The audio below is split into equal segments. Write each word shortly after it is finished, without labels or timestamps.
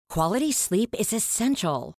Quality sleep is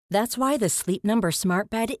essential. That's why the Sleep Number Smart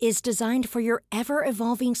Bed is designed for your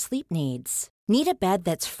ever-evolving sleep needs. Need a bed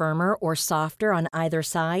that's firmer or softer on either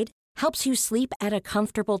side? Helps you sleep at a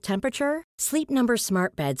comfortable temperature? Sleep Number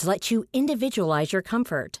Smart Beds let you individualize your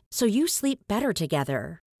comfort, so you sleep better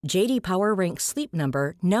together. J.D. Power ranks Sleep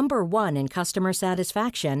Number number 1 in customer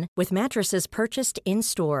satisfaction with mattresses purchased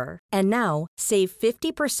in-store. And now, save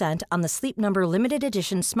 50% on the Sleep Number Limited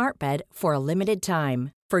Edition Smart Bed for a limited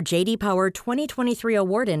time. For J.D. Power 2023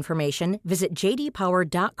 award information, visit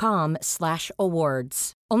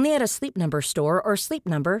jdpower.com/awards. Only at a Sleep Number store or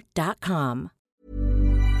sleepnumber.com.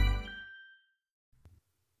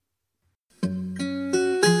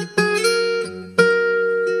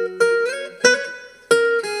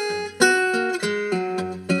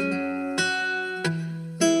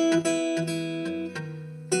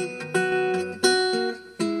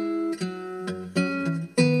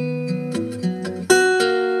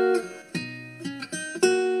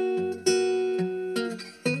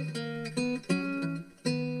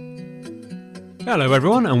 Hello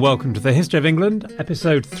everyone and welcome to the History of England,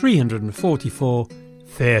 episode 344,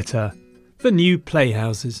 Theatre, the new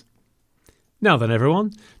Playhouses. Now then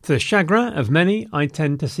everyone, to the chagrin of many, I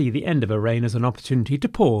tend to see the end of a reign as an opportunity to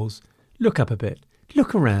pause, look up a bit,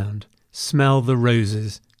 look around, smell the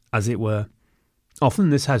roses, as it were. Often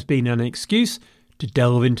this has been an excuse to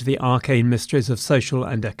delve into the arcane mysteries of social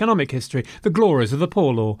and economic history, the glories of the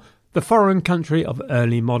poor law, the foreign country of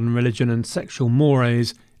early modern religion and sexual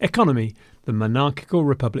mores, economy, the monarchical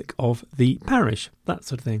republic of the parish, that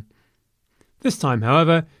sort of thing. This time,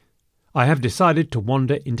 however, I have decided to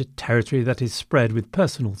wander into territory that is spread with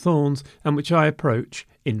personal thorns and which I approach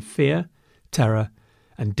in fear, terror,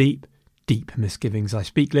 and deep, deep misgivings. I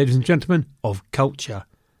speak, ladies and gentlemen, of culture,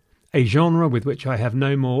 a genre with which I have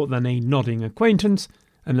no more than a nodding acquaintance,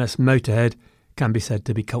 unless Motorhead can be said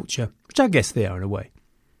to be culture, which I guess they are in a way.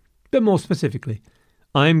 But more specifically,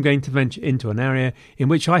 I am going to venture into an area in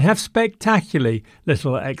which I have spectacularly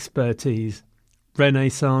little expertise: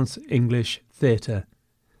 Renaissance English theatre.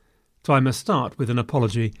 So I must start with an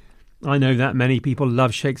apology. I know that many people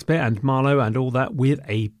love Shakespeare and Marlowe and all that with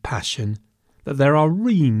a passion, that there are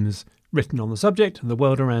reams written on the subject and the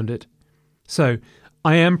world around it. So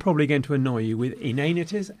I am probably going to annoy you with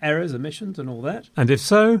inanities, errors, omissions and all that. And if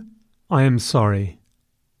so, I am sorry.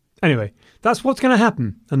 Anyway, that's what's going to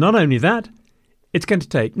happen. And not only that, it's going to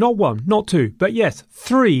take not one, not two, but yes,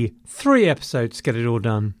 three episodes to get it all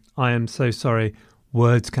done. I am so sorry.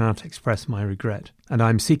 Words cannot express my regret, and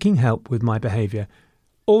I'm seeking help with my behaviour.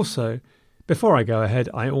 Also, before I go ahead,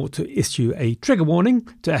 I ought to issue a trigger warning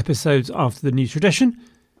to episodes after the new tradition.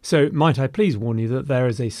 So might I please warn you that there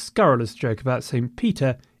is a scurrilous joke about St.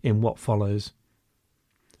 Peter in what follows.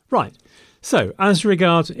 Right, so as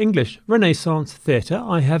regards English Renaissance theatre,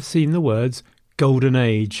 I have seen the words Golden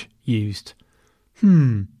Age used.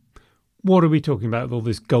 What are we talking about with all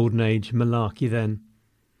this Golden Age malarkey then?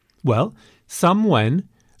 Well, when,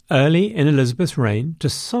 early in Elizabeth's reign to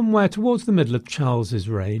somewhere towards the middle of Charles's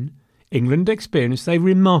reign, England experienced a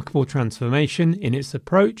remarkable transformation in its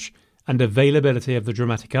approach and availability of the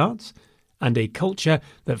dramatic arts, and a culture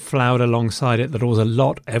that flowered alongside it that was a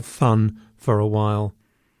lot of fun for a while.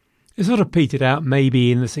 It sort of petered out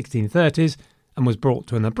maybe in the 1630s and was brought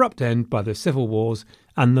to an abrupt end by the Civil Wars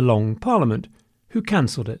and the Long Parliament, who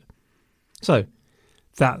cancelled it. So,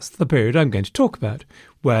 that's the period I'm going to talk about,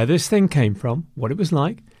 where this thing came from, what it was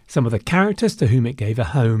like, some of the characters to whom it gave a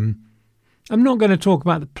home. I'm not going to talk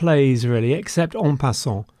about the plays really, except en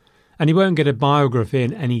passant, and you won't get a biography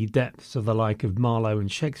in any depths of the like of Marlowe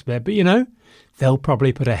and Shakespeare, but you know, they'll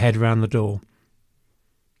probably put a head round the door.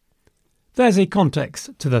 There's a context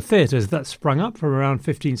to the theatres that sprung up from around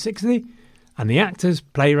 1560, and the actors,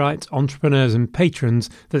 playwrights, entrepreneurs and patrons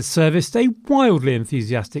that serviced a wildly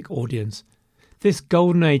enthusiastic audience. This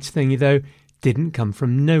Golden Age thingy, though, didn't come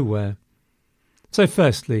from nowhere. So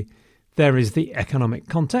firstly, there is the economic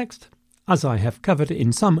context, as I have covered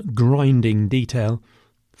in some grinding detail.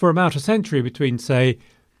 For about a century between, say,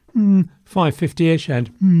 550-ish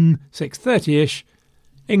and 630-ish,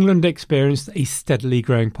 England experienced a steadily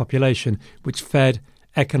growing population, which fed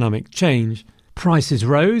economic change. Prices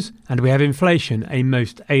rose, and we have inflation, a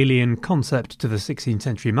most alien concept to the 16th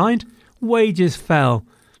century mind. Wages fell.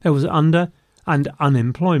 There was under- and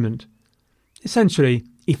unemployment. Essentially,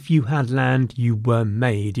 if you had land, you were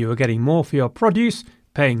made. You were getting more for your produce,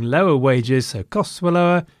 paying lower wages, so costs were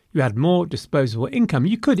lower. You had more disposable income.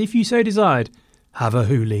 You could, if you so desired, have a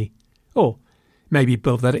hoolie. Or maybe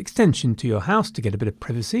build that extension to your house to get a bit of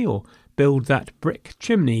privacy, or build that brick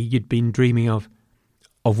chimney you'd been dreaming of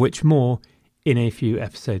which more in a few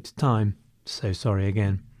episodes' time. So sorry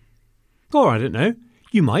again. Or, I don't know,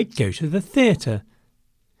 you might go to the theatre.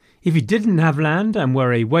 If you didn't have land and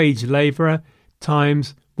were a wage labourer,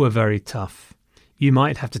 times were very tough. You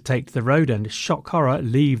might have to take to the road and, shock horror,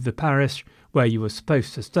 leave the parish where you were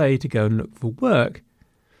supposed to stay to go and look for work.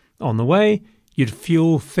 On the way, you'd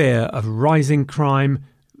fuel fear of rising crime,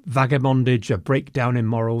 vagabondage, a breakdown in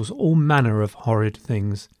morals, all manner of horrid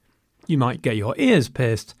things. You might get your ears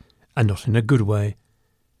pierced, and not in a good way.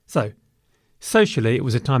 So, socially it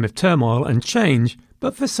was a time of turmoil and change,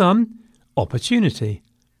 but for some, opportunity.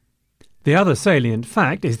 The other salient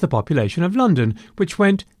fact is the population of London, which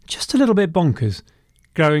went just a little bit bonkers,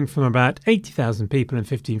 growing from about 80,000 people in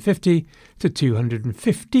 1550 to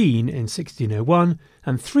 215 in 1601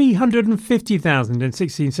 and 350,000 in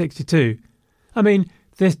 1662. I mean,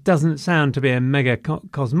 this doesn't sound to be a mega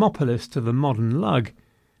cosmopolis to the modern lug,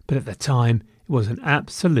 but at the time it was an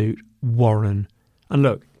absolute warren. And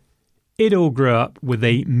look, it all grew up with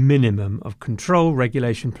a minimum of control,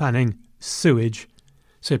 regulation, planning, sewage,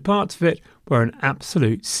 so parts of it were an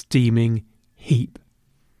absolute steaming heap.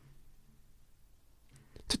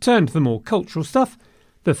 To turn to the more cultural stuff,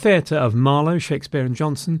 the theatre of Marlowe, Shakespeare and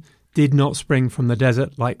Jonson did not spring from the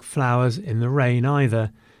desert like flowers in the rain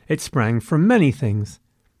either. It sprang from many things.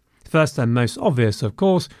 First and most obvious, of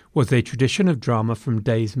course, was the tradition of drama from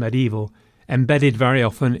days medieval, embedded very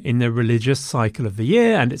often in the religious cycle of the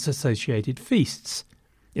year and its associated feasts,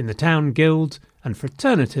 in the town guilds and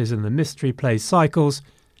fraternities and the mystery play cycles,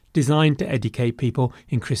 designed to educate people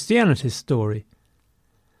in Christianity's story.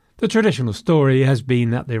 The traditional story has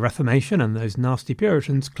been that the Reformation and those nasty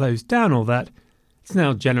Puritans closed down all that. It's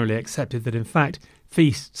now generally accepted that in fact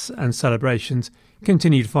feasts and celebrations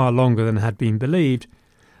continued far longer than had been believed,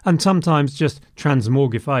 and sometimes just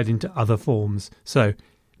transmogrified into other forms. So,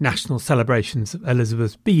 national celebrations of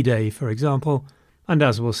Elizabeth's B-Day, for example, and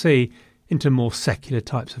as we'll see, into more secular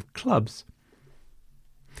types of clubs.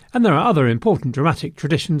 And there are other important dramatic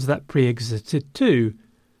traditions that pre-existed too.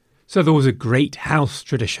 So there was a great house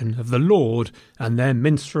tradition of the lord and their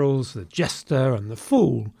minstrels, the jester and the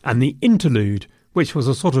fool, and the interlude, which was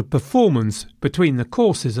a sort of performance between the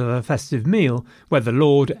courses of a festive meal where the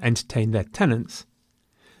lord entertained their tenants.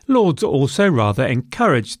 Lords also rather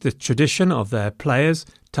encouraged the tradition of their players,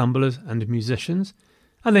 tumblers and musicians,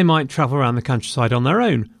 and they might travel around the countryside on their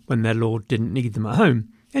own when their lord didn't need them at home,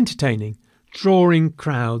 entertaining, drawing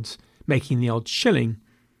crowds, making the odd shilling.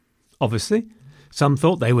 Obviously, some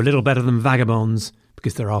thought they were little better than vagabonds,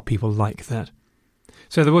 because there are people like that.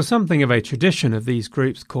 So there was something of a tradition of these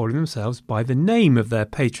groups calling themselves by the name of their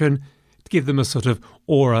patron to give them a sort of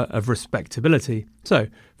aura of respectability. So,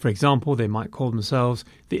 for example, they might call themselves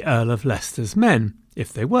the Earl of Leicester's Men,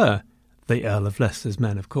 if they were the Earl of Leicester's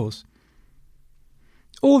Men, of course.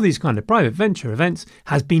 All these kind of private venture events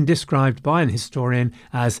has been described by an historian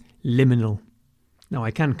as liminal. Now,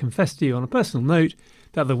 I can confess to you on a personal note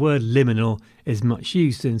that the word liminal is much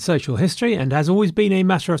used in social history and has always been a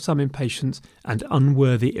matter of some impatience and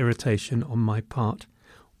unworthy irritation on my part.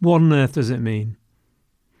 What on earth does it mean?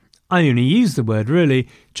 I only use the word, really,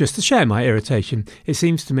 just to share my irritation. It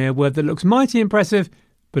seems to me a word that looks mighty impressive,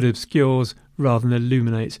 but obscures rather than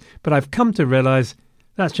illuminates. But I've come to realise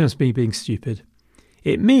that's just me being stupid.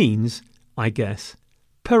 It means, I guess,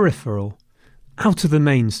 peripheral, out of the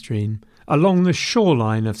mainstream, along the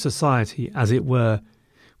shoreline of society, as it were,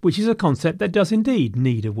 which is a concept that does indeed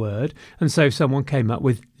need a word, and so someone came up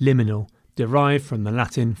with liminal, derived from the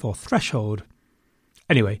Latin for threshold.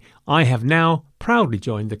 Anyway, I have now proudly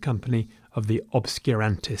joined the company of the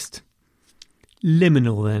obscurantist.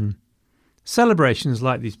 Liminal, then. Celebrations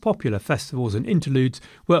like these popular festivals and interludes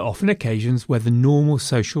were often occasions where the normal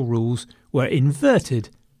social rules were inverted.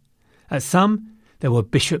 At some, there were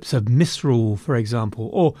bishops of misrule, for example,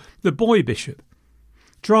 or the boy bishop.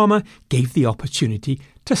 Drama gave the opportunity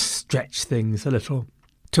to stretch things a little,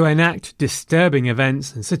 to enact disturbing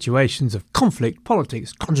events and situations of conflict,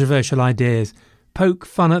 politics, controversial ideas, poke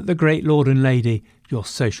fun at the great lord and lady, your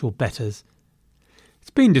social betters.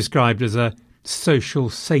 It's been described as a social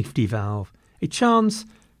safety valve, a chance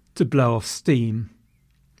to blow off steam,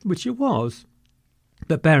 which it was.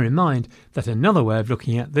 But bear in mind that another way of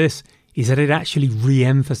looking at this is that it actually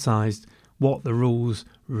re-emphasised what the rules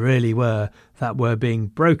really were that were being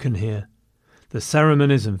broken here. The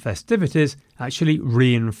ceremonies and festivities actually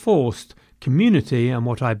reinforced community and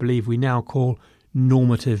what I believe we now call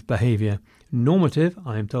normative behaviour. Normative,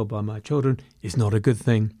 I am told by my children, is not a good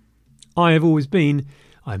thing. I have always been,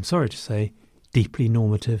 I am sorry to say, deeply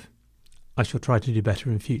normative. I shall try to do better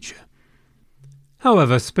in future.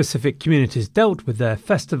 However specific communities dealt with their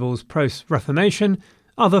festivals post-Reformation,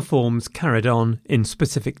 other forms carried on in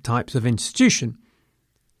specific types of institution.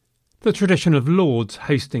 The tradition of lords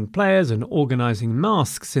hosting players and organising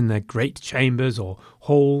masques in their great chambers or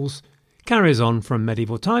halls carries on from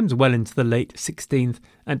medieval times well into the late 16th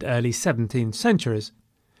and early 17th centuries.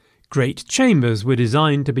 Great chambers were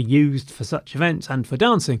designed to be used for such events and for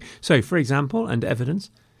dancing. So, for example, and evidence,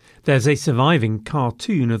 there's a surviving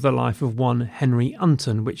cartoon of the life of one Henry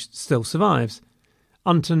Unton, which still survives.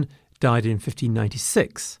 Unton died in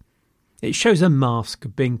 1596. It shows a masque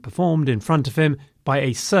being performed in front of him by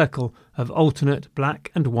a circle of alternate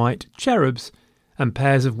black and white cherubs and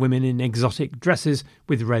pairs of women in exotic dresses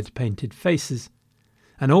with red-painted faces.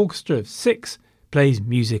 An orchestra of 6 plays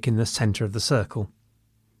music in the centre of the circle.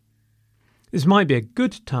 This might be a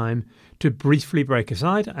good time to briefly break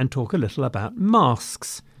aside and talk a little about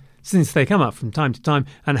masks, since they come up from time to time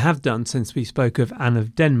and have done since we spoke of Anne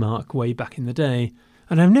of Denmark way back in the day,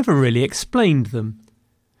 and I've never really explained them.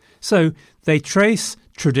 So they trace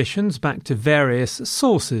traditions back to various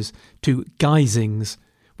sources, to guisings,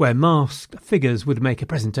 where masked figures would make a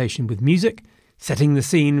presentation with music, setting the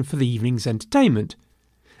scene for the evening's entertainment,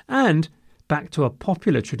 and back to a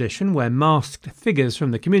popular tradition where masked figures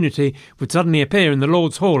from the community would suddenly appear in the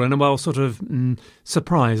Lord's Hall in a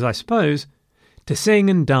surprise, I suppose, to sing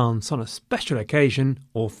and dance on a special occasion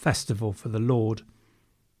or festival for the Lord.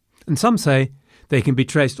 And some say they can be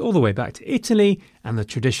traced all the way back to Italy and the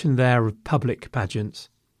tradition there of public pageants.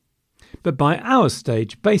 But by our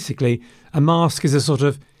stage, basically, a masque is a sort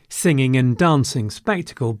of singing and dancing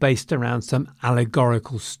spectacle based around some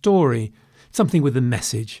allegorical story, something with a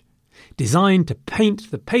message, designed to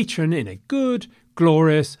paint the patron in a good,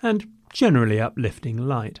 glorious and generally uplifting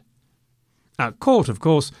light. At court, of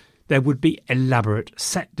course, there would be elaborate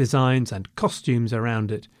set designs and costumes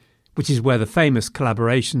around it, which is where the famous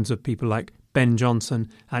collaborations of people like Ben Jonson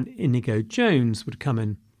and Inigo Jones would come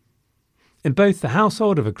in. In both the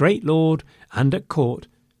household of a great lord and at court,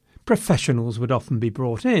 professionals would often be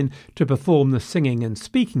brought in to perform the singing and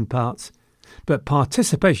speaking parts, but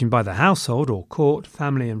participation by the household or court,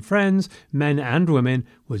 family and friends, men and women,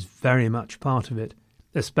 was very much part of it,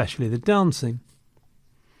 especially the dancing.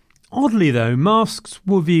 Oddly though, masks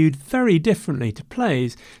were viewed very differently to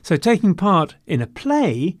plays, so taking part in a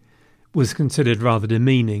play was considered rather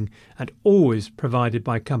demeaning and always provided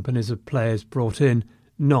by companies of players brought in,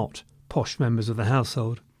 not posh members of the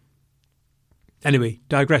household. Anyway,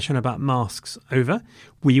 digression about masks over.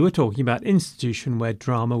 We were talking about institution where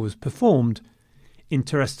drama was performed.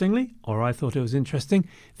 Interestingly, or I thought it was interesting,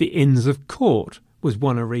 the Inns of Court was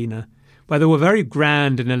one arena where there were very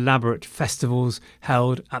grand and elaborate festivals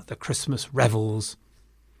held at the Christmas revels.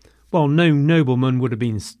 While no nobleman would have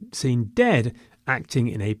been seen dead acting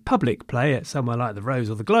in a public play at somewhere like the Rose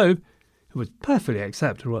or the Globe, who was perfectly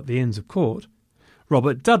acceptable at the Inns of Court,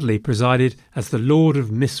 Robert Dudley presided as the Lord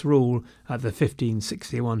of Misrule at the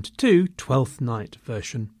 1561-2 Twelfth Night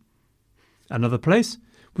version. Another place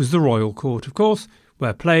was the Royal Court, of course,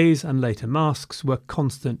 where plays and later masques were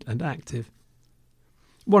constant and active.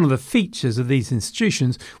 One of the features of these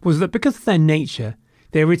institutions was that because of their nature,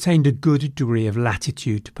 they retained a good degree of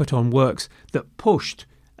latitude to put on works that pushed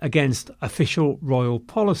against official royal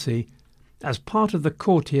policy as part of the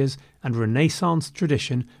courtiers and Renaissance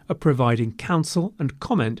tradition of providing counsel and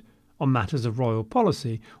comment on matters of royal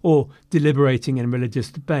policy or deliberating in religious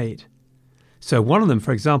debate. So one of them,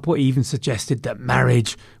 for example, even suggested that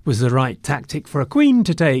marriage was the right tactic for a queen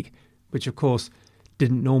to take, which of course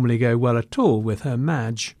didn't normally go well at all with her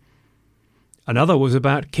Madge. Another was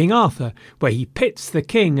about King Arthur, where he pits the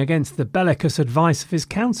king against the bellicose advice of his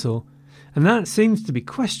council, and that seems to be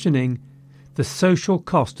questioning the social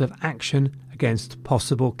cost of action against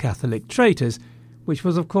possible Catholic traitors, which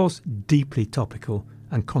was of course deeply topical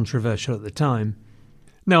and controversial at the time.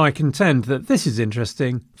 Now I contend that this is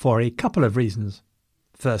interesting for a couple of reasons.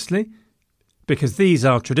 Firstly, because these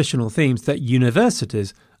are traditional themes that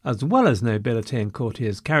universities, as well as nobility and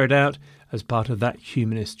courtiers, carried out as part of that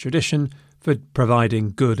humanist tradition for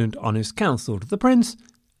providing good and honest counsel to the prince,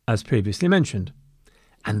 as previously mentioned.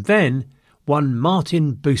 And then one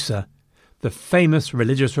Martin Bucer, the famous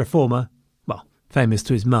religious reformer, well, famous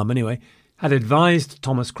to his mum anyway, had advised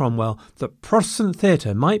Thomas Cromwell that Protestant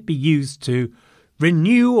theatre might be used to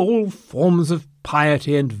renew all forms of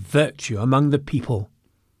piety and virtue among the people.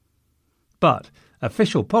 But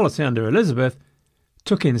official policy under Elizabeth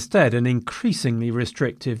took instead an increasingly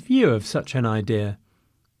restrictive view of such an idea.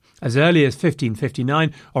 As early as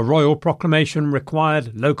 1559, a royal proclamation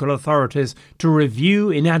required local authorities to review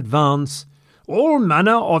in advance all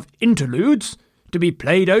manner of interludes to be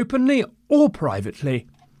played openly or privately,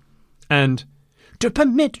 and to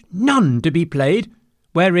permit none to be played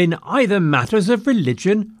wherein either matters of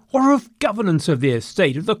religion or of governance of the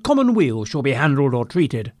estate of the commonweal shall be handled or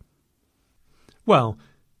treated. Well,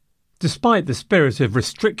 despite the spirit of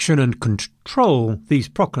restriction and control these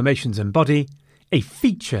proclamations embody, a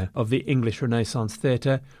feature of the English Renaissance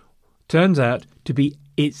theatre turns out to be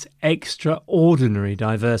its extraordinary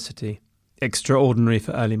diversity. Extraordinary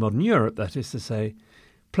for early modern Europe, that is to say.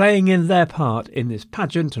 Playing in their part in this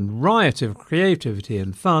pageant and riot of creativity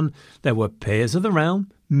and fun, there were peers of the realm,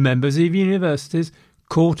 members of universities,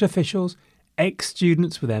 court officials,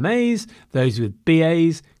 ex-students with MAs, those with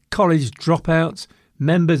BAs, college dropouts,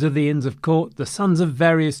 members of the Inns of Court, the sons of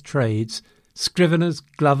various trades, scriveners,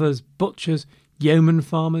 glovers, butchers, yeoman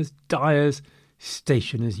farmers, dyers,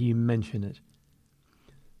 stationers, you mention it.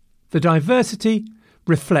 The diversity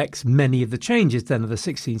reflects many of the changes then of the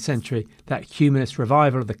 16th century, that humanist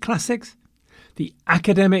revival of the classics, the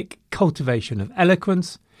academic cultivation of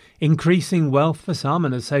eloquence, increasing wealth for some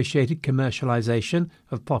and associated commercialisation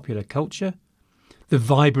of popular culture, the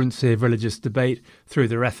vibrancy of religious debate through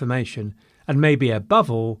the Reformation, and maybe above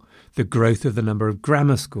all, the growth of the number of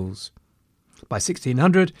grammar schools. By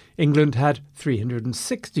 1600, England had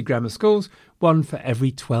 360 grammar schools, one for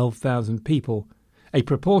every 12,000 people, a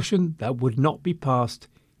proportion that would not be passed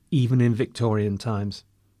even in Victorian times.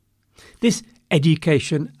 This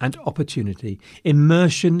education and opportunity,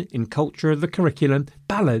 immersion in culture of the curriculum,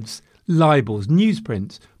 ballads, libels,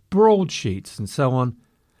 newsprints, broadsheets and so on,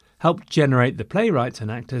 helped generate the playwrights and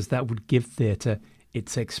actors that would give theatre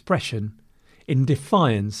its expression in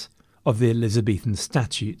defiance of the Elizabethan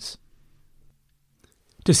statutes.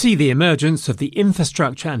 To see the emergence of the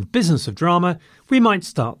infrastructure and business of drama, we might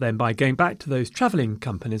start then by going back to those travelling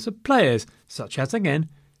companies of players, such as, again,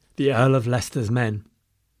 the Earl of Leicester's men.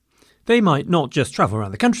 They might not just travel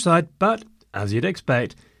around the countryside, but, as you'd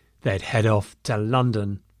expect, they'd head off to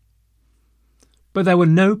London. But there were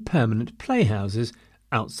no permanent playhouses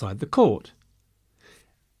outside the court.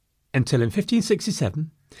 Until in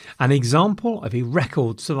 1567, an example of a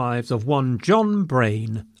record survives of one John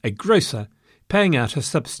Brain, a grocer, paying out a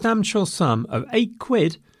substantial sum of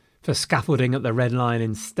 £8 for scaffolding at the Red Lion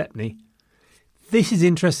in Stepney. This is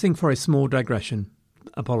interesting for a small digression.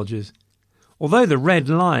 Apologies. Although the Red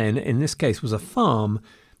Lion in this case was a farm,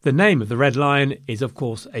 the name of the Red Lion is of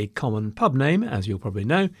course a common pub name, as you'll probably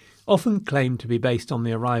know, often claimed to be based on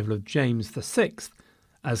the arrival of James VI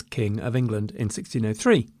as King of England in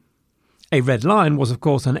 1603. A red lion was of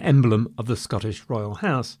course an emblem of the Scottish royal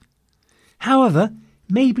house. However,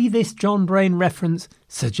 maybe this John Brain reference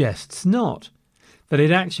suggests not, that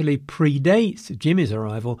it actually predates Jimmy's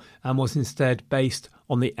arrival and was instead based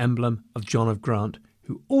on the emblem of John of Grant,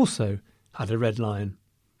 who also had a red lion.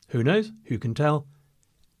 Who knows? Who can tell?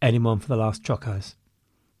 Anyone for the last chalk eyes.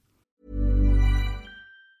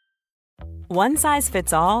 One size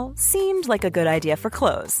fits all seemed like a good idea for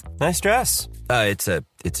clothes. Nice dress. It's a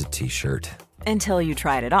t-shirt. Until you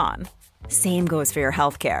tried it on. Same goes for your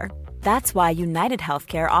healthcare. That's why United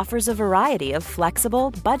Healthcare offers a variety of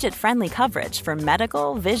flexible, budget-friendly coverage for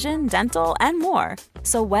medical, vision, dental, and more.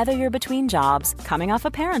 So whether you're between jobs, coming off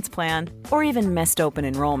a parent's plan, or even missed open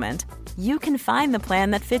enrollment, you can find the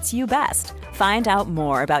plan that fits you best. Find out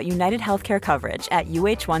more about United Healthcare coverage at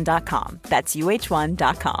uh1.com. That's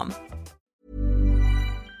uh1.com.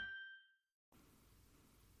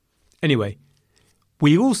 Anyway,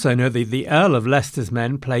 we also know that the Earl of Leicester's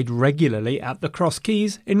men played regularly at the Cross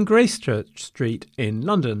Keys in Gracechurch Street in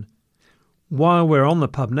London. While we're on the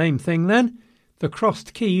pub name thing then, the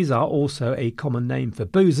Crossed Keys are also a common name for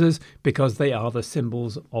boozers because they are the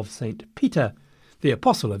symbols of St. Peter, the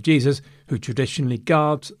apostle of Jesus, who traditionally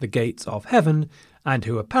guards the gates of heaven and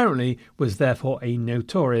who apparently was therefore a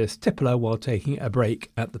notorious tippler while taking a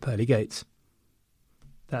break at the pearly gates.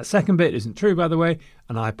 That second bit isn't true, by the way,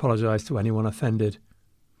 and I apologise to anyone offended.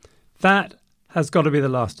 That has got to be the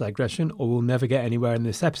last digression, or we'll never get anywhere in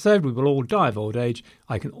this episode. We will all die of old age.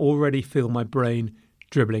 I can already feel my brain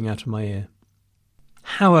dribbling out of my ear.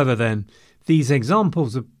 However then, these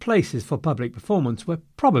examples of places for public performance were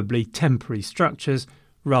probably temporary structures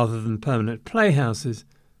rather than permanent playhouses.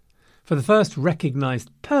 For the first recognised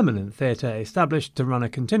permanent theatre established to run a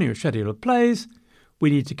continuous schedule of plays, we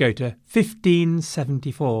need to go to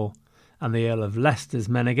 1574 and the Earl of Leicester's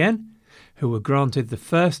men again, who were granted the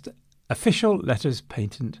first official letters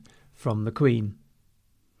patent from the Queen.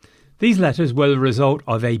 These letters were the result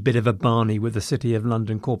of a bit of a barney with the City of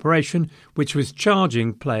London Corporation, which was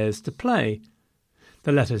charging players to play.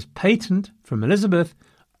 The letters patent from Elizabeth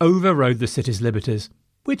overrode the city's liberties,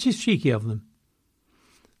 which is cheeky of them.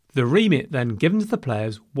 The remit then given to the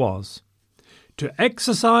players was to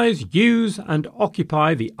exercise, use and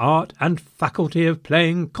occupy the art and faculty of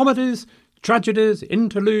playing comedies, tragedies,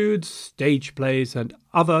 interludes, stage plays, and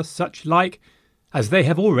other such like, as they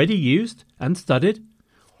have already used and studied,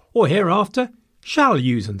 or hereafter shall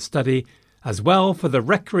use and study, as well for the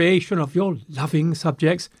recreation of your loving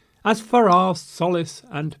subjects as for our solace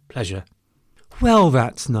and pleasure. Well,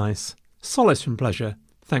 that's nice. Solace and pleasure.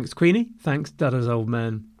 Thanks, Queenie. Thanks, Dada's old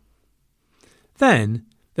man. Then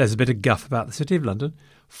there's a bit of guff about the City of London,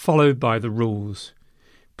 followed by the rules.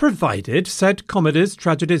 Provided said comedies,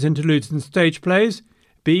 tragedies, interludes and stage plays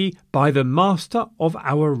be by the master of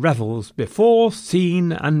our revels before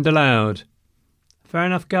seen and allowed. Fair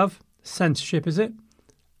enough, Gov? Censorship, is it?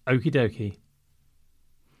 Okie dokie.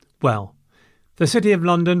 Well, the City of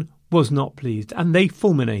London was not pleased, and they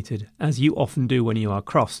fulminated, as you often do when you are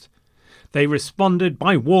crossed. They responded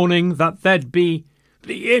by warning that there'd be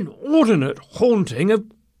the inordinate haunting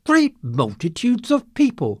of great multitudes of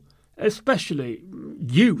people, especially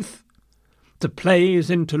youth, to plays,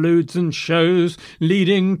 interludes and shows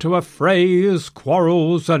leading to affrays,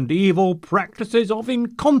 quarrels and evil practices of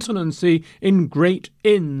incontinency in great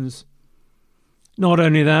inns. Not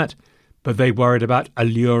only that, but they worried about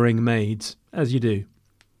alluring maids, as you do.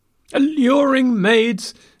 Alluring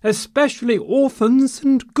maids, especially orphans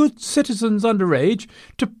and good citizens under age,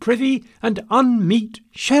 to privy and unmeet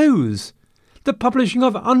shows, the publishing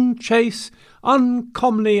of unchaste,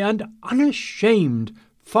 uncomely and unashamed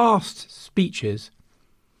fast speeches.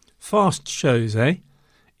 Fast shows, eh?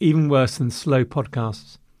 Even worse than slow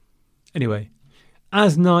podcasts. Anyway,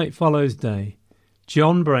 as night follows day,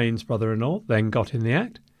 John Brain's brother-in-law then got in the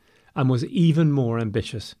act and was even more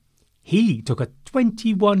ambitious. He took a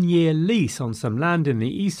 21-year lease on some land in the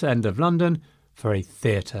East End of London for a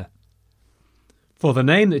theatre. For the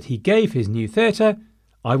name that he gave his new theatre,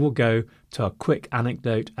 I will go to a quick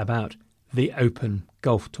anecdote about the Open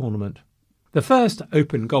Golf Tournament. The first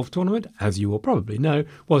Open Golf Tournament, as you will probably know,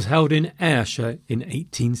 was held in Ayrshire in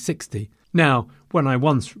 1860. Now, when I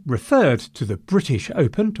once referred to the British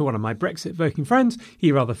Open to one of my Brexit-voting friends,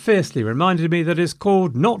 he rather fiercely reminded me that it's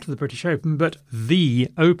called not the British Open, but the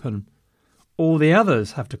Open. All the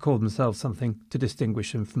others have to call themselves something to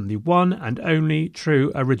distinguish them from the one and only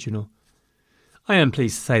true original. I am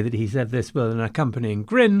pleased to say that he said this with an accompanying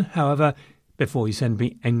grin, however, before you send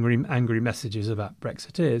me angry messages about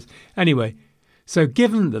Brexiteers. Anyway, so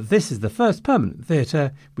given that this is the first permanent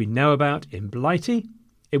theatre we know about in Blighty,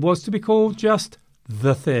 it was to be called just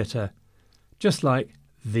the Theatre, just like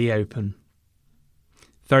the Open.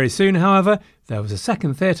 Very soon, however, there was a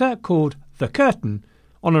second theatre called the Curtain,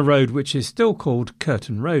 on a road which is still called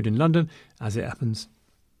Curtain Road in London, as it happens.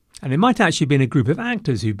 And it might actually have been a group of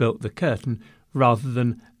actors who built the Curtain, rather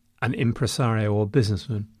than an impresario or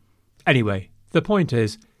businessman. Anyway, the point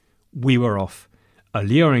is, we were off.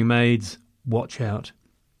 Alluring maids, watch out.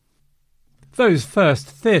 Those first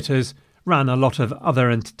theatres ran a lot of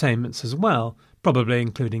other entertainments as well, probably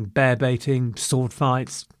including bear baiting, sword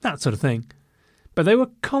fights, that sort of thing. But they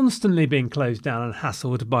were constantly being closed down and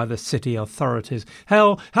hassled by the city authorities.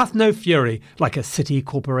 Hell hath no fury like a city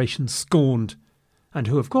corporation scorned, and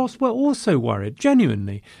who of course were also worried,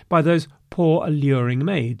 genuinely, by those poor alluring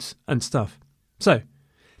maids and stuff. So,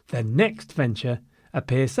 their next venture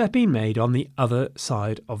appears to have been made on the other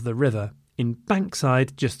side of the river, in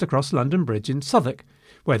Bankside, just across London Bridge in Southwark,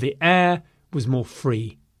 where the air was more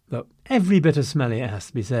free, though every bit as smelly, it has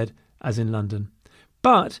to be said, as in London.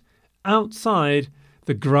 But outside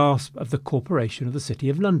the grasp of the corporation of the City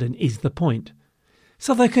of London is the point.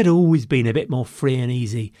 Southwark had always been a bit more free and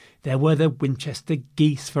easy. There were the Winchester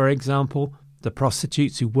geese, for example, the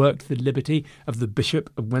prostitutes who worked the liberty of the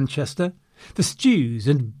Bishop of Winchester. The stews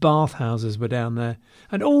and bathhouses were down there,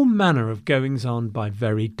 and all manner of goings-on by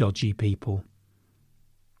very dodgy people.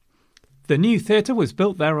 The new theatre was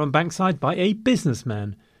built there on Bankside by a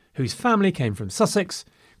businessman whose family came from Sussex,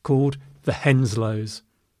 called the Henslows.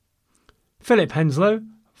 Philip Henslow,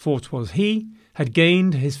 for 'twas he, had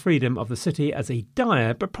gained his freedom of the city as a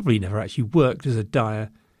dyer, but probably never actually worked as a dyer.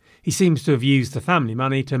 He seems to have used the family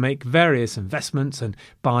money to make various investments and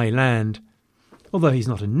buy land. Although he's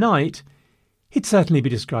not a knight, he'd certainly be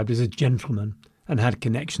described as a gentleman, and had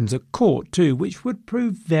connections at court too, which would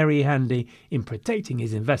prove very handy in protecting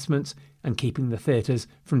his investments and keeping the theatres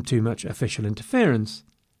from too much official interference.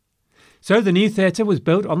 So the new theatre was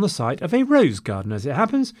built on the site of a rose garden, as it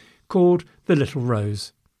happens, called the Little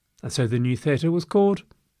Rose, and so the new theatre was called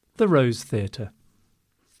the Rose Theatre.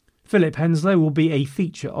 Philip Henslow will be a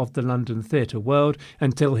feature of the London theatre world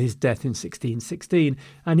until his death in 1616,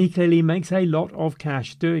 and he clearly makes a lot of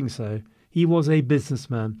cash doing so. He was a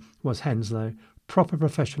businessman, was Henslow, proper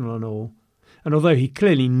professional and all, and although he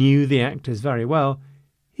clearly knew the actors very well,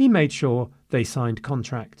 he made sure they signed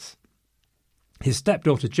contracts. His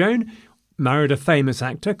stepdaughter Joan married a famous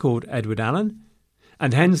actor called Edward Allen,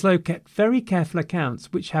 and Henslow kept very careful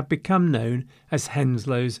accounts which have become known as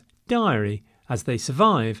Henslow's Diary as they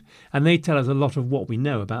survive, and they tell us a lot of what we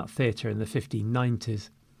know about theatre in the 1590s.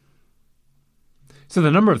 So the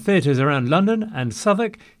number of theatres around London and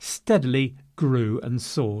Southwark steadily grew and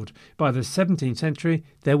soared. By the 17th century,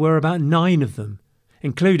 there were about 9 of them,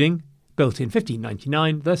 including, built in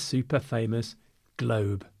 1599, the super-famous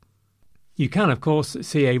Globe. You can, of course,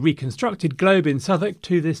 see a reconstructed Globe in Southwark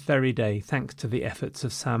to this very day, thanks to the efforts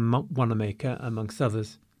of Sam Wanamaker, amongst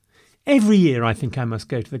others. Every year I think I must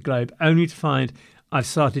go to the Globe, only to find I've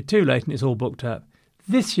started too late and it's all booked up.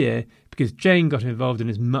 This year, because Jane got involved and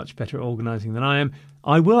is much better at organising than I am,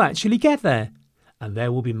 I will actually get there, and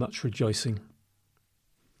there will be much rejoicing.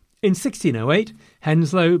 In 1608,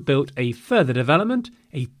 Henslow built a further development,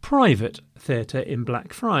 a private theatre in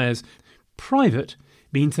Blackfriars. Private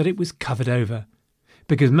means that it was covered over,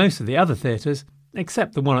 because most of the other theatres,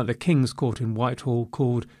 except the one at the King's Court in Whitehall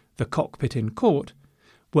called the Cockpit in Court,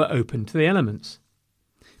 were open to the elements.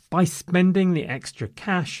 By spending the extra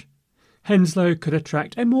cash, Henslow could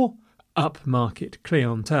attract a more upmarket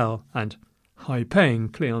clientele and high-paying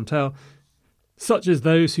clientele, such as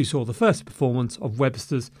those who saw the first performance of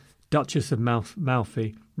Webster's Duchess of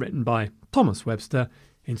Malfi, written by Thomas Webster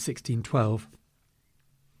in 1612.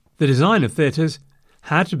 The design of theatres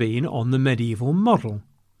had been on the medieval model,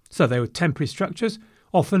 so they were temporary structures,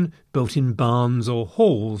 often built in barns or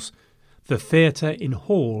halls, the theatre in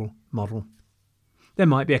hall model. There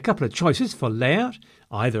might be a couple of choices for layout,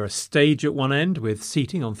 either a stage at one end with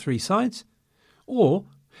seating on 3 sides, or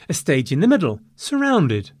a stage in the middle,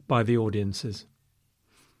 surrounded by the audiences.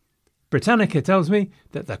 Britannica tells me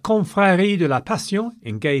that the Confrérie de la Passion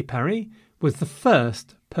in Gay Paris was the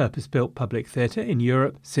first purpose-built public theatre in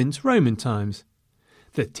Europe since Roman times,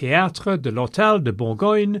 the Théâtre de l'Hôtel de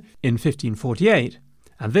Bourgogne in 1548,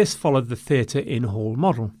 and this followed the theatre in hall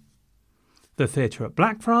model. The theatre at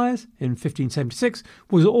Blackfriars in 1576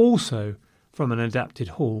 was also from an adapted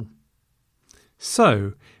hall.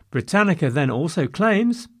 So, Britannica then also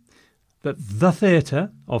claims that the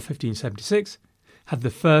theatre of 1576 had the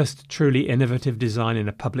first truly innovative design in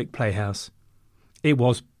a public playhouse. It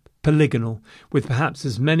was polygonal, with perhaps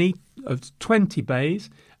as many as 20 bays,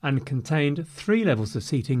 and contained 3 levels of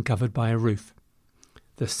seating covered by a roof.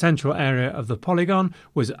 The central area of the polygon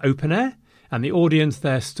was open air, and the audience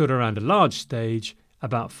there stood around a large stage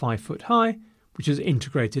about 5 foot high, which was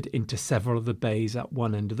integrated into several of the bays at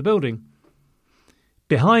one end of the building.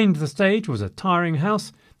 Behind the stage was a tiring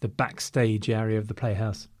house, the backstage area of the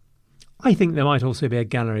playhouse. I think there might also be a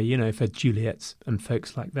gallery, for Juliets and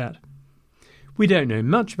folks like that. We don't know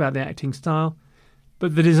much about the acting style,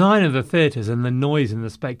 but the design of the theatres and the noise in the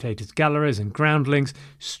spectators' galleries and groundlings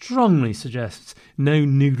strongly suggests no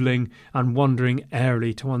noodling and wandering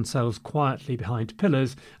airily to oneself quietly behind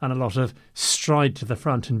pillars and a lot of stride to the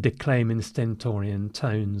front and declaim in stentorian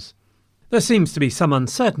tones. There seems to be some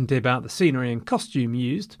uncertainty about the scenery and costume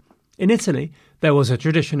used. In Italy, there was a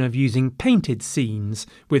tradition of using painted scenes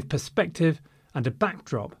with perspective and a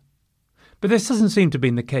backdrop. But this doesn't seem to have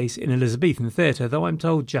been the case in Elizabethan theatre, though I'm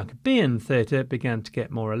told Jacobean theatre began to get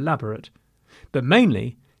more elaborate. But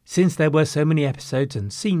mainly, since there were so many episodes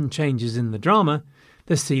and scene changes in the drama,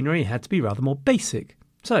 the scenery had to be rather more basic.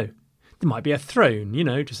 So, there might be a throne,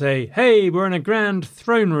 to say, hey, we're in a grand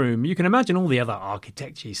throne room. You can imagine all the other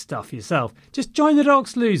architecture stuff yourself. Just join the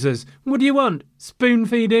docs, losers. What do you want? Spoon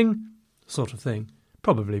feeding? Sort of thing.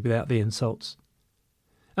 Probably without the insults.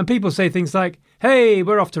 And people say things like, hey,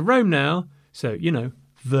 we're off to Rome now. So,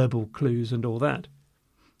 verbal clues and all that.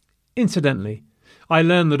 Incidentally, I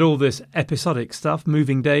learned that all this episodic stuff,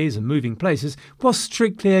 moving days and moving places, was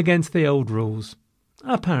strictly against the old rules.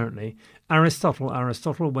 Apparently, Aristotle,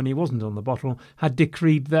 when he wasn't on the bottle, had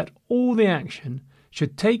decreed that all the action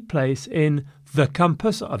should take place in the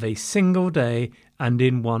compass of a single day and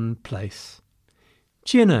in one place.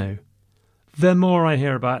 Do you know, the more I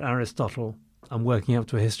hear about Aristotle, I'm working up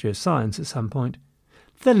to a history of science at some point,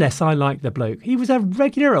 the less I like the bloke. He was a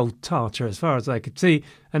regular old tartar as far as I could see,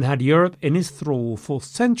 and had Europe in his thrall for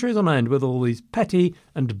centuries on end with all these petty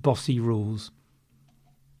and bossy rules.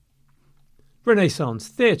 Renaissance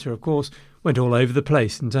theatre, of course, went all over the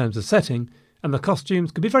place in terms of setting, and the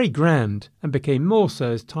costumes could be very grand and became more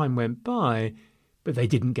so as time went by, but they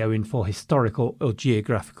didn't go in for historical or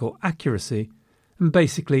geographical accuracy, and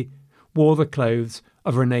basically wore the clothes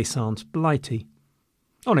of Renaissance blighty.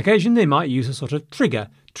 On occasion they might use a sort of trigger,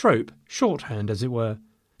 trope, shorthand as it were.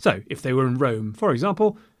 So, if they were in Rome, for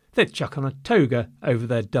example, they'd chuck on a toga over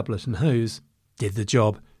their doublet and hose. Did the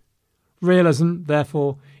job. Realism,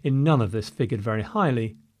 therefore, in none of this figured very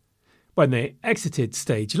highly. When they exited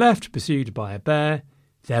stage left, pursued by a bear,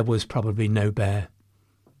 there was probably no bear.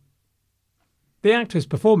 The actors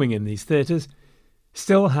performing in these theatres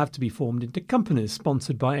still have to be formed into companies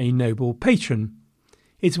sponsored by a noble patron.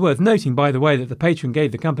 It's worth noting, by the way, that the patron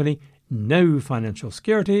gave the company no financial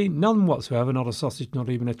security, none whatsoever, not a sausage, not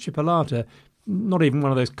even a chipolata, not even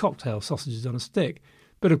one of those cocktail sausages on a stick.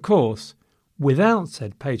 But of course, without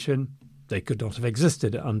said patron, they could not have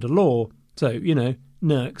existed under law. So,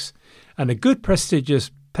 nerks. And a good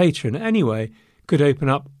prestigious patron, anyway, could open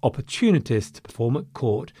up opportunities to perform at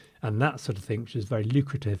court and that sort of thing, which is very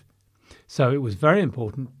lucrative. So it was very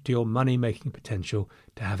important to your money-making potential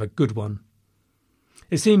to have a good one.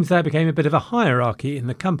 It seems there became a bit of a hierarchy in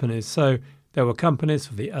the companies, so there were companies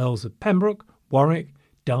for the Earls of Pembroke, Warwick,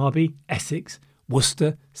 Derby, Essex,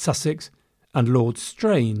 Worcester, Sussex, and Lord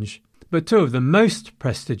Strange. But two of the most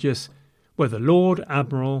prestigious were the Lord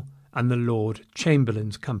Admiral and the Lord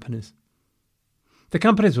Chamberlain's companies. The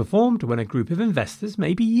companies were formed when a group of investors,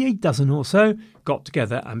 maybe a dozen or so, got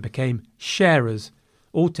together and became sharers,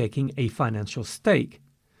 all taking a financial stake.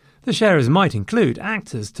 The sharers might include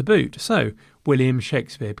actors to boot, so William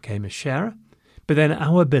Shakespeare became a sharer, but then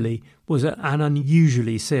our Billy was an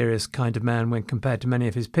unusually serious kind of man when compared to many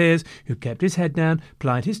of his peers who kept his head down,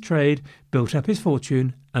 plied his trade, built up his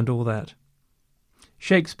fortune, and all that.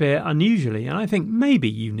 Shakespeare unusually, and I think maybe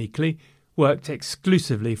uniquely, worked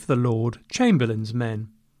exclusively for the Lord Chamberlain's men.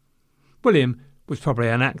 William was probably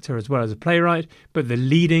an actor as well as a playwright, but the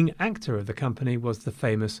leading actor of the company was the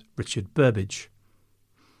famous Richard Burbage.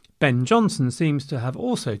 Ben Jonson seems to have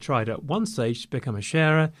also tried at one stage to become a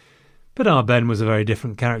sharer, but our Ben was a very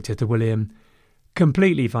different character to William,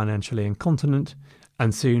 completely financially incontinent,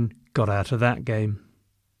 and soon got out of that game.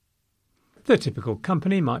 The typical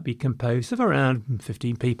company might be composed of around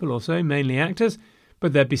 15 people or so, mainly actors,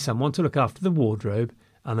 but there'd be someone to look after the wardrobe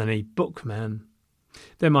and then a bookman.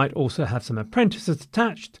 They might also have some apprentices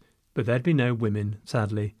attached, but there'd be no women,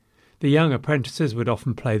 sadly. The young apprentices would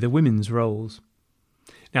often play the women's roles.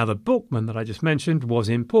 Now, the bookman that I just mentioned was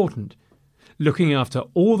important, looking after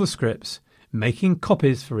all the scripts, making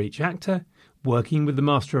copies for each actor, working with the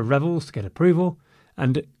Master of Revels to get approval,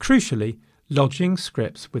 and, crucially, lodging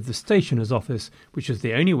scripts with the stationer's office, which was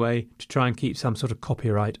the only way to try and keep some sort of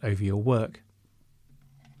copyright over your work.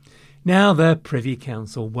 Now the Privy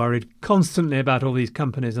Council worried constantly about all these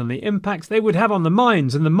companies and the impacts they would have on the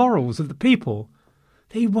minds and the morals of the people.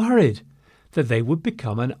 They worried that they would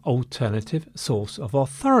become an alternative source of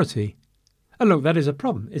authority. And look, that is a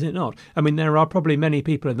problem, is it not? I mean, there are probably many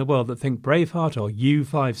people in the world that think Braveheart or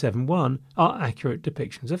U-571 are accurate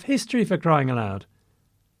depictions of history, for crying aloud.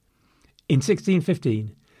 In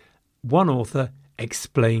 1615, one author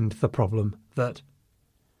explained the problem that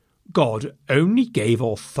God only gave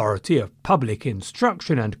authority of public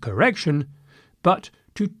instruction and correction, but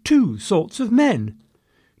to two sorts of men,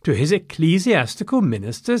 to his ecclesiastical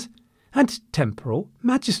ministers and temporal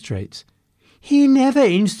magistrates. He never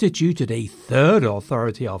instituted a third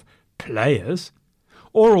authority of players,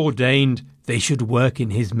 or ordained they should work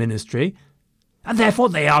in his ministry, and therefore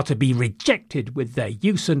they are to be rejected with their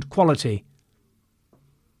use and quality.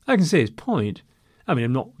 I can see his point. I mean,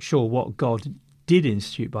 I'm not sure what God did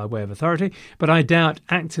institute by way of authority, but I doubt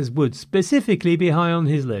actors would specifically be high on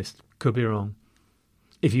his list. Could be wrong.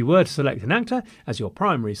 If you were to select an actor as your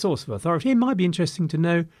primary source of authority, it might be interesting to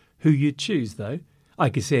know who you'd choose, though. I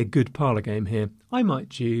could see a good parlour game here. I might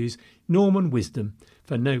choose Norman Wisdom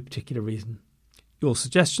for no particular reason. Your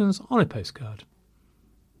suggestions on a postcard.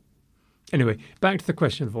 Anyway, back to the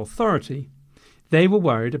question of authority. They were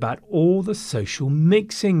worried about all the social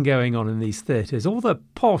mixing going on in these theatres, all the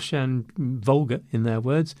posh and vulgar, in their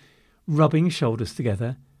words, rubbing shoulders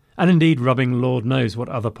together, and indeed rubbing Lord knows what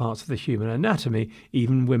other parts of the human anatomy,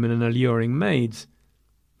 even women and alluring maids.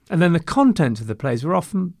 And then the contents of the plays were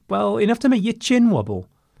often, well, enough to make your chin wobble.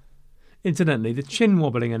 Incidentally, the chin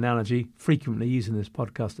wobbling analogy, frequently used in this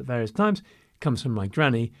podcast at various times, comes from my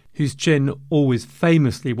granny, whose chin always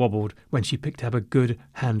famously wobbled when she picked up a good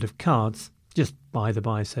hand of cards. Just by the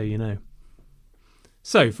by, so you know.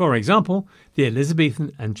 So, for example, the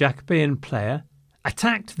Elizabethan and Jacobean player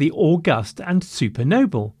attacked the august and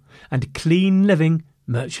supernoble and clean-living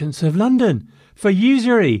merchants of London for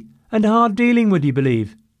usury and hard dealing, would you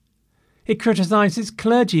believe? It criticised its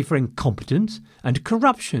clergy for incompetence and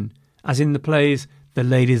corruption, as in the plays The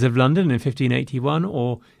Ladies of London in 1581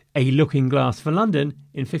 or A Looking Glass for London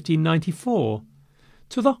in 1594,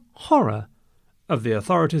 to the horror of the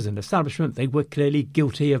authorities and establishment. They were clearly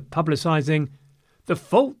guilty of publicising the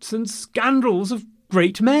faults and scandals of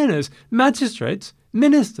great men as magistrates,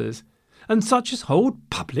 ministers, and such as hold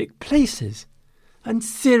public places. And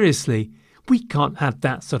seriously, we can't have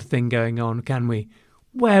that sort of thing going on, can we?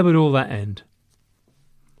 Where would all that end?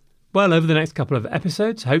 Well, over the next couple of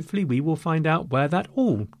episodes, hopefully we will find out where that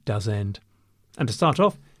all does end. And to start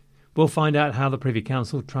off, we'll find out how the Privy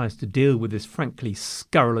Council tries to deal with this frankly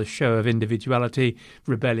scurrilous show of individuality,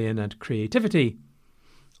 rebellion and creativity.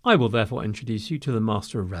 I will therefore introduce you to the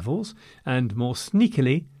Master of Revels, and more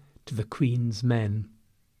sneakily, to the Queen's Men.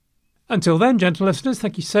 Until then, gentle listeners,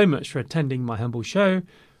 thank you so much for attending my humble show,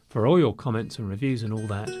 for all your comments and reviews and all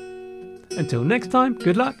that. Until next time,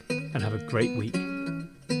 good luck and have a great week.